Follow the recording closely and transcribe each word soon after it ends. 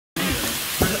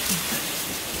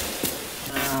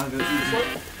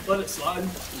Let it slide.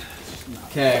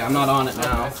 Okay, I'm not on it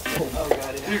now. Oh,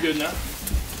 God, yeah. You're good now.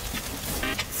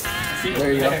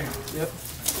 There you go. Yep.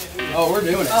 Oh, we're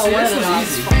doing it. Oh, see, this was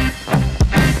is easy.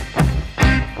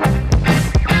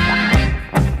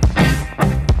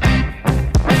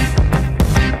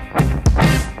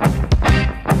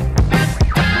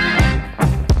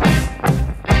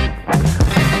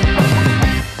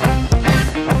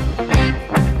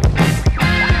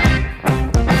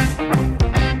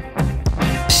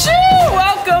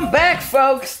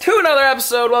 Folks, to another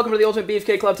episode. Welcome to the Ultimate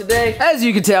Beefcake Club. Today, as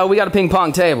you can tell, we got a ping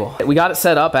pong table. We got it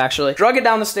set up, actually. Drug it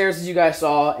down the stairs, as you guys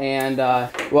saw, and,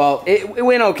 well, it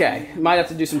went okay. Might have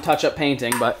to do some touch-up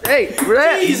painting, but, hey,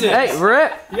 Rip! Hey,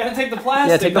 Rip! You gotta take the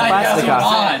plastic. Yeah, take the plastic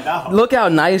off. No. Look how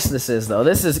nice this is, though.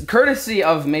 This is courtesy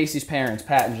of Macy's parents,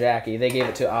 Pat and Jackie. They gave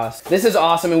it to us. This is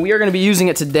awesome, and we are going to be using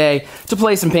it today to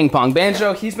play some ping pong.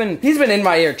 Banjo, he's been in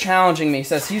my ear challenging me.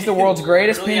 Says he's the world's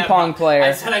greatest ping pong player.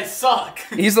 I said I suck.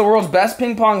 He's the world's best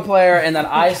ping pong player, and that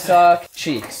I suck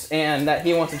cheeks, and that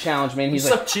he wants to challenge me. And he's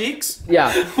you like, suck cheeks?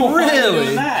 Yeah.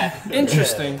 Really?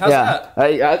 Interesting. How's that?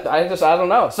 I don't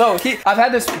know. So I've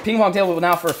had this ping pong table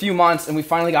now for a few months, and we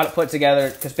finally got it put together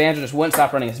because Banjo just wouldn't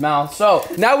stop running his mouth. So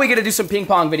now we get to do some ping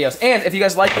pong videos. And if you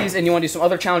guys like these and you want to do some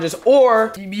other challenges,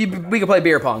 or we can play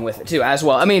beer pong with it too as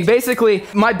well. I mean, basically,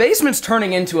 my basement's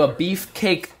turning into a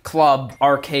Beefcake Club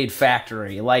arcade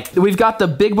factory. Like, we've got the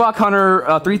Big Buck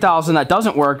Hunter 3000 that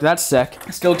doesn't work. That's sick.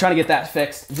 Still trying to get that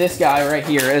fixed. This guy right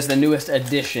here is the newest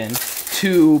addition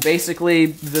to basically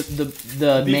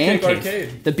the man cave.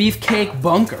 Arcade. The Beefcake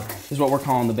Bunker is what we're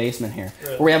calling the basement here.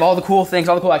 Really? Where we have all the cool things,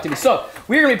 all the cool activities. So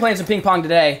we're gonna be playing some ping pong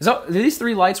today. So, do these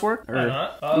 3 lights work? Or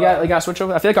you gotta switch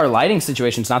over? I feel like our lighting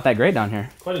situation's not that great down here.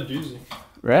 Quite a doozy.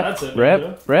 Rip, That's it,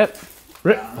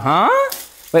 rip. Huh?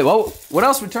 Wait, what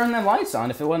else would turn them lights on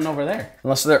if it wasn't over there?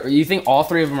 Unless you think all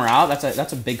 3 of them are out?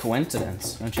 That's a big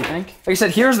coincidence, don't you think? Like I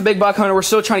said, here's the Big Buck Hunter. We're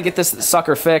still trying to get this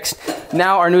sucker fixed.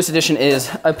 Now our newest addition is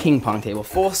a ping pong table,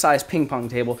 full-size ping pong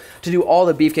table to do all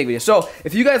the Beefcake videos. So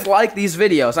if you guys like these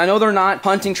videos, I know they're not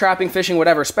hunting, trapping, fishing,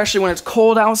 whatever, especially when it's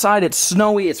cold outside, it's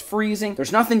snowy, it's freezing.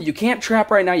 There's nothing, you can't trap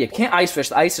right now, you can't ice fish,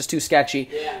 the ice is too sketchy,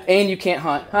 and you can't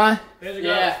hunt, huh?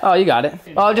 Yeah. Oh, you got it.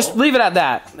 Oh, just leave it at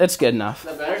that. It's good enough.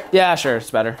 Is that better? Yeah, sure,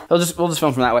 it's better. We'll just film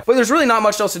from that way. But there's really not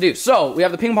much else to do. So we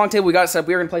have the ping pong table. We got it set up.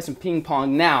 We're gonna play some ping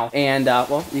pong now. And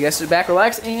well, you guys sit back,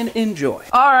 relax, and enjoy.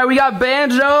 All right, we got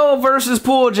Banjo versus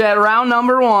Pool Jet, round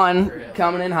number 1,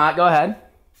 coming in hot. Go ahead.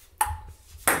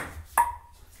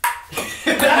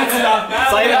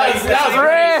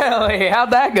 Really? How'd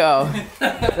that go?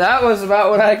 That was about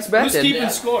what I expected. Who's keeping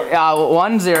score?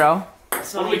 1-0.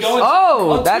 What are we going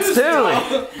Oh, that's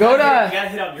 2. Go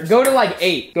to like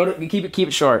 8. Keep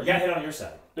it short. You gotta hit on your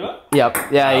side. Do it?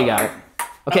 Yep. Yeah, you got it.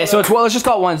 Okay, so let's just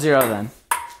call it 1-0 then.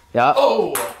 Yep.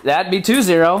 Oh. That'd be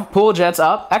 2-0. Pool Jet's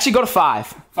up. Actually, go to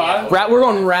 5. 5? We're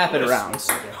going rapid rounds.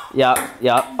 Yep.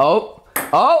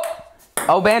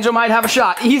 Oh, Banjo might have a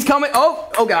shot. He's coming.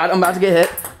 Oh God, I'm about to get hit.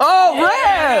 Oh,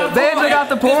 yeah, Red! Banjo got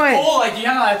the point. Like, you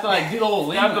gotta have to like do the little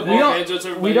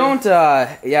lean. We don't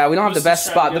have the best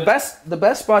spot. The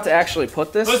best spot to actually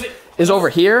put this is over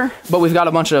here, but we've got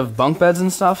a bunch of bunk beds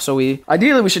and stuff. So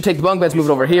ideally we should take the bunk beds, move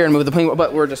it over here, and move the ping.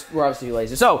 But we're obviously too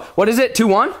lazy. So what is it?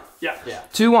 2-1? Yeah.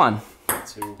 2-1.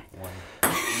 2-1.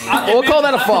 We'll call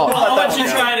that a fault. I'll let you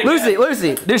try it again.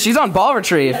 Lucy, dude, she's on ball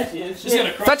retrieve. She's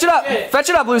gonna crush Fetch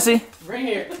it up, Lucy. Bring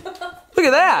here. Look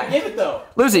at that. Give it though.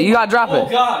 Lucy, you gotta drop it. Oh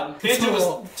God. Banjo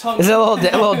was tongue. Is it a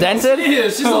little dented? It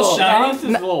is. She's a little shiny. It's a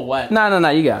little wet. No,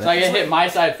 you got it. So I gotta hit my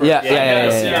side first. Yeah.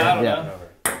 I don't know.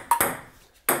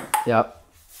 Yep.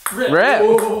 Rip.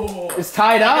 It's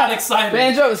tied up. I got excited.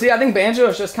 Banjo, see, I think Banjo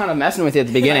was just kind of messing with you at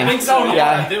the beginning. I think so.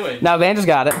 Yeah. No, Banjo's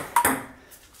got it.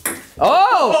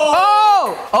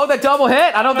 Oh, the double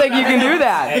hit. I don't think you can do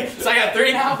that. So I got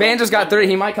 3 now? Banjo's got 3.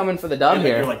 He might come in for the dub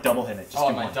You're here. like double hit it. Just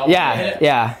do one.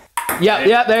 Yeah.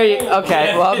 Yep, there you go.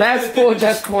 Okay, well, that's Pool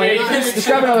Jet's point. Just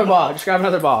grab another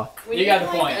ball. You got the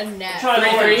point.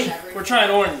 3-3. We're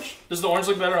trying orange. Does the orange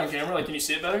look better on camera? Like, can you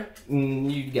see it better?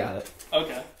 You got it.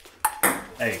 Okay.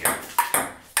 There you go.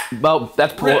 Well,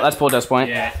 that's Pool Jet's point.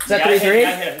 Yeah. Is that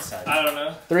 3-3? I don't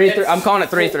know. 3-3. I'm calling it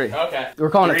 3-3. Okay. We're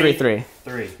calling it 3-3.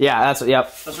 3. Yeah, that's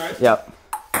That's right? Yep.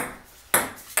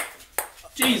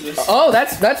 Jesus. Oh,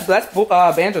 that's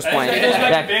Banjo's point.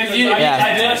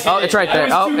 Yeah. Oh, it's right there.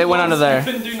 Oh, it went under there.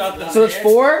 So it's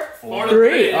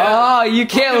 4-3. Yeah. Oh, you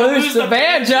can't lose to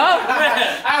Banjo.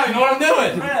 I don't even know what I'm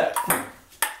doing.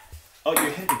 Oh,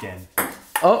 you hit again.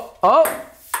 Oh!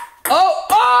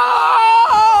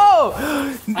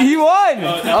 He won.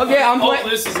 Okay, I'm playing.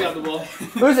 Lucy's got the ball.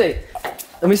 Lucy,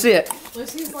 let me see it.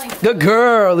 Lucy's like. Good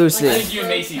girl, I Lucy. think you and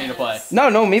Macy need to play.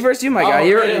 No, me versus you, my guy.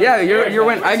 You're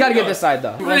winning. I gotta get this side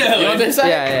though. Really? You want this side?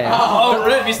 Yeah. Oh,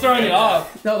 Rip, he's throwing you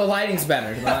off. No, the lighting's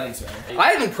better.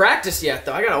 I haven't practiced yet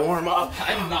though. I gotta warm up.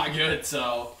 I'm not good,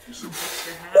 so.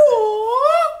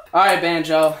 All right,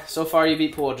 Banjo. So far, you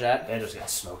beat Pool Jet. Banjo's getting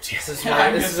smoked. This is Yeah, why.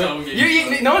 I'm This is so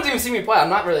good. no one's even seen me play. I'm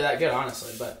not really that good,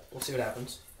 honestly, but we'll see what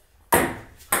happens.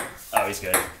 Oh, he's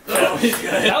good. Oh, he's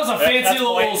good. That was a fancy That's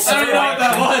little. way- I don't know what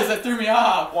that was. That threw me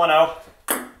off. 1-0.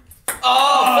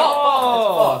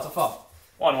 Oh, it's a fault.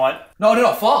 1-1.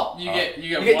 No, fault. You get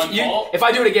one You- fault. if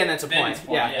I do it again, that's a Then point. it's a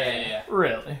point. Yeah.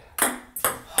 Really?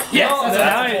 Yes, Oh, that's,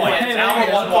 That's a point. Hey, Now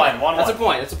hey, 1-1. 1-1. that's a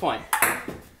point. That's a point.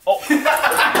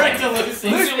 Right to Lucy.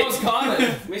 Lucy almost caught it.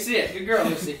 Let me see it. Good girl,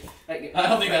 Lucy. I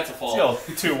don't think that's a fault.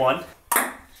 Let's go. 2-1.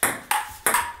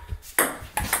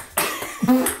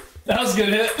 That was a good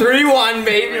hit. 3-1,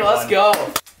 baby. Let's go.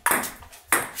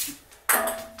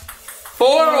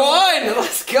 4-1.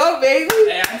 Let's go, baby.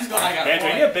 Hey, I'm just going. I got a Banjo,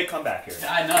 you point. need a big comeback here.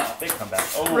 I know. Big comeback.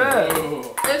 Oh. Red.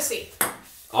 Ooh. Lucy.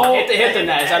 Oh, hit the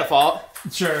net. Is that a fault?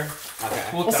 Sure. Okay.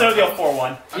 We'll still go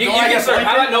 4-1. You going can against serve.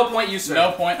 Lincoln? How about no point you serve?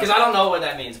 No point. Because I don't know what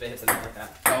that means if it hits the net like that.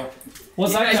 Oh.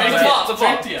 What's that It's count? a fault. It's a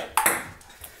fault. Tricked you.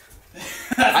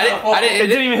 I It didn't.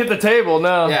 didn't even hit the table,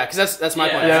 no. Yeah, because that's my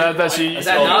point. Yeah, that's you. Is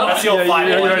that no? That's your Yeah,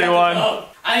 you already won. Oh,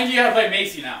 I think you gotta play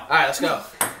Macy now. All right, let's go.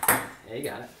 Yeah, you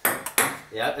got it.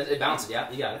 Yeah, it bounces. Yeah,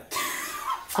 you got it.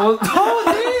 Oh,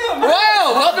 damn!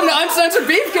 Wow! Welcome to Uncensored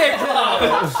Beefcake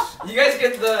Club. You guys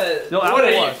get the. Yo, What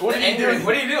are you? Apple What are you doing?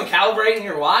 What are you doing? Calibrating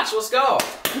your watch? Let's go.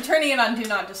 I'm turning it on Do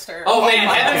Not Disturb. Oh man!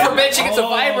 Heaven forbid she gets to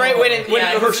vibrate when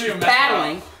Yeah, I can see she's you messing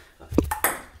paddling.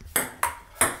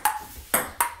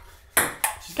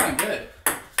 She's kind of good.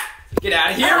 Get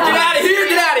out of here! Get out of here!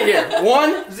 Get out of here!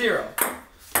 1-0.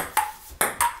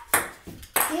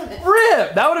 Damn it.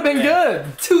 Rip! That would have been good.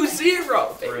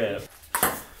 2-0. baby. Rip.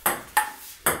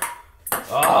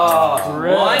 Oh,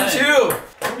 Rip. 1-2.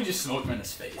 Why we just smoke him in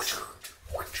his face? That's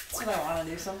what I want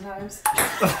to do sometimes.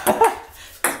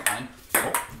 Fine.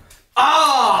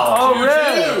 Oh!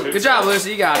 Oh, Rip! Good job,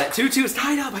 Lucy. You got it. 2-2. It's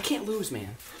tied up. I can't lose,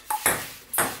 man.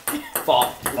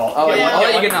 Fault. Fault. I'll let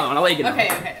Yeah. you get another one. I'll let you get another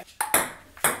one. Okay.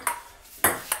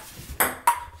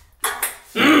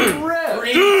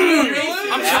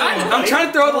 I'm trying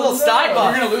to throw the little side We're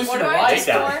ball. gonna lose What to do the I light. just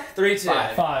score?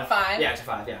 3-2. 5. 5. Yeah, it's a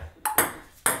 5. Yeah.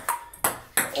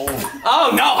 Oh.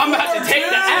 Oh no! I'm about to take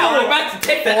the L. I'm about to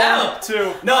take the L.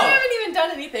 2. No. I haven't even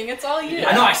done anything. It's all you.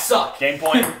 I know I suck. Game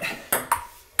point.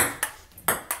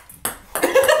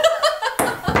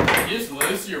 You just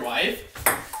lose to your wife?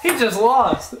 He just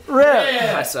lost. Rip!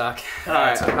 I suck. All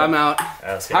right, I'm out.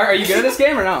 That's good. Are you good at this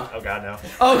game or no? Oh god, no.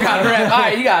 Oh God, Rip. All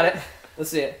right, you got it. Let's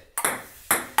see it.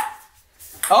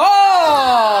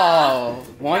 Oh!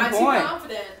 1 Not too point.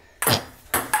 confident.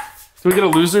 Do we get a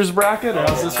loser's bracket or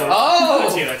how's this work?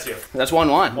 Oh! That's you. That's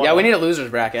 1-1. Yeah, we need a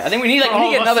losers bracket. I think we need to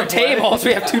get another that's the play. table. So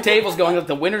we have 2 tables going with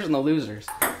the winners and the losers.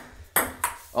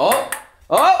 Oh!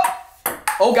 Oh!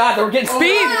 Oh God, we're getting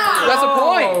speed. wow. That's a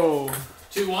point. Oh.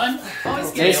 2-1?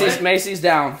 Always get Macy's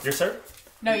down. Your serve?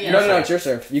 No, yeah. No, it's your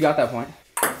serve. You got that point.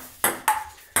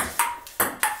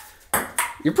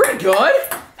 You're pretty good.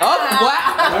 Oh,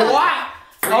 wow. Wow.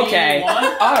 Okay.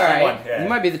 3-1? All right. 3-1, yeah. You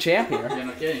might be the champ here. Yeah,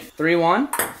 no kidding. 3-1.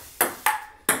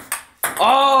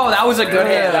 Oh, that was a good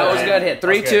hit. That was a good hit.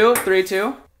 3-2.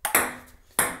 3-2.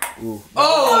 Ooh.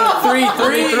 Oh,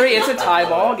 3-3. It's a tie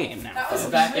ball game now. That was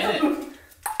Back in it.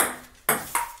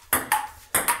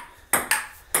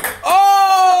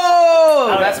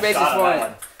 Oh, that's Got Macy's it, point.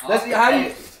 that That's how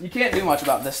you can't do much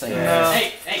about this thing. No.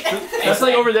 Hey. That's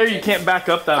like over there, you can't back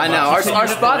up that I much. know our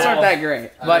spots aren't that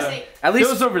great, but Say- at If it was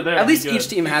least over there. at least it'd be each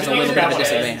good. team has a You little can bit of a grab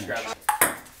it. disadvantage.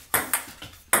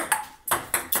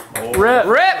 Oh. Rip!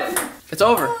 Rip! It's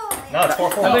over. No, it's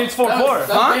 4-4. I think it's 4-4. That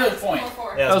was Baylor's point.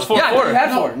 4-4. Yeah, That was it's 4-4. Yeah, you had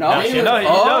 4. No. No, she- No,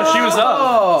 she was up. So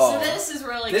Oh. this is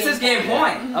really. This is game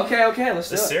point. Okay, let's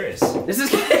do This is it. serious. This is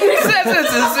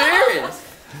this is serious.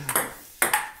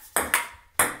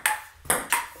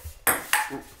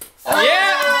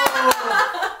 Yeah.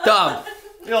 Dumb.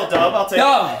 Yo, dub, I'll take it.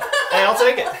 Dumb. Hey, I'll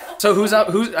take it. So who's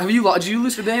up? Did you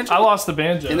lose to Banjo? I lost the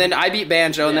banjo. And then I beat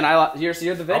Banjo, and then I lost. You're the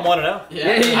I'm victor. 1-0. Yeah.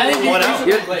 Yeah, yeah, I think One you out.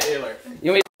 should play Taylor.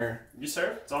 You mean You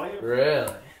serve? It's all you.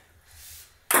 really?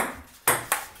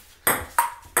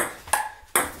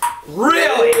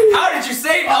 Really? How did you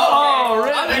save? Oh,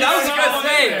 Rip! That was a good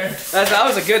save. That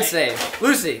was a good save.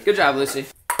 Lucy, good job, Lucy.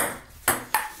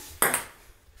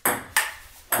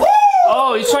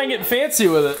 Oh, he's trying to get fancy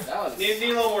with it. That was Need a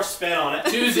little more spin on it.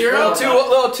 2-0.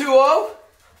 Little 2-0.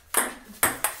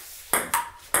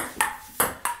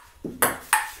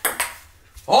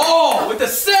 Oh, with the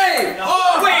save!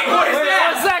 Oh, wait, what is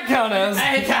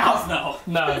counts. Hey, it counts. No.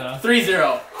 No.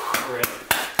 3-0.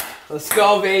 Let's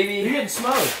go, baby. You're getting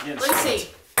smoked. Let's see.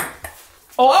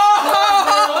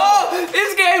 Oh,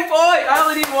 it's game point. I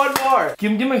only need one more.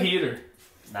 Give him a heater.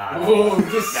 Nah. Ooh,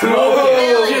 just smoke him.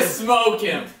 Really? Just smoke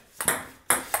him.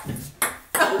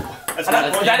 That's my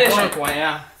point. That is your point,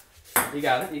 yeah. You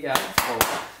got it.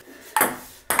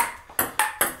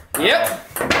 Yep.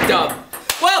 Dub.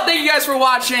 Well, thank you guys for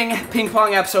watching ping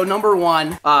pong episode number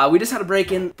 1. We just had to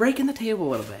break in the table a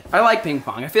little bit. I like ping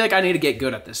pong. I feel like I need to get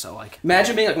good at this. So like,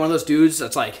 imagine being like one of those dudes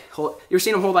that's like, you ever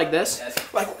seen him hold like this?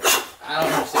 Yes. Like, I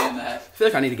don't understand that. I feel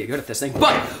like I need to get good at this thing.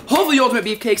 But hopefully you Ultimate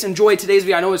Beefcakes enjoyed today's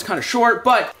video. I know it was kind of short,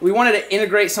 but we wanted to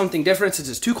integrate something different since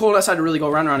it's too cold outside to really go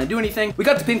around and do anything. We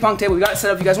got the ping pong table, we got it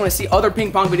set up. If you guys want to see other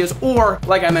ping pong videos or,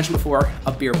 like I mentioned before,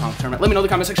 a beer pong tournament, let me know in the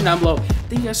comment section down below.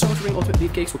 Thank you guys so much for being Ultimate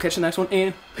Beefcakes. We'll catch you in the next one,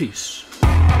 and peace.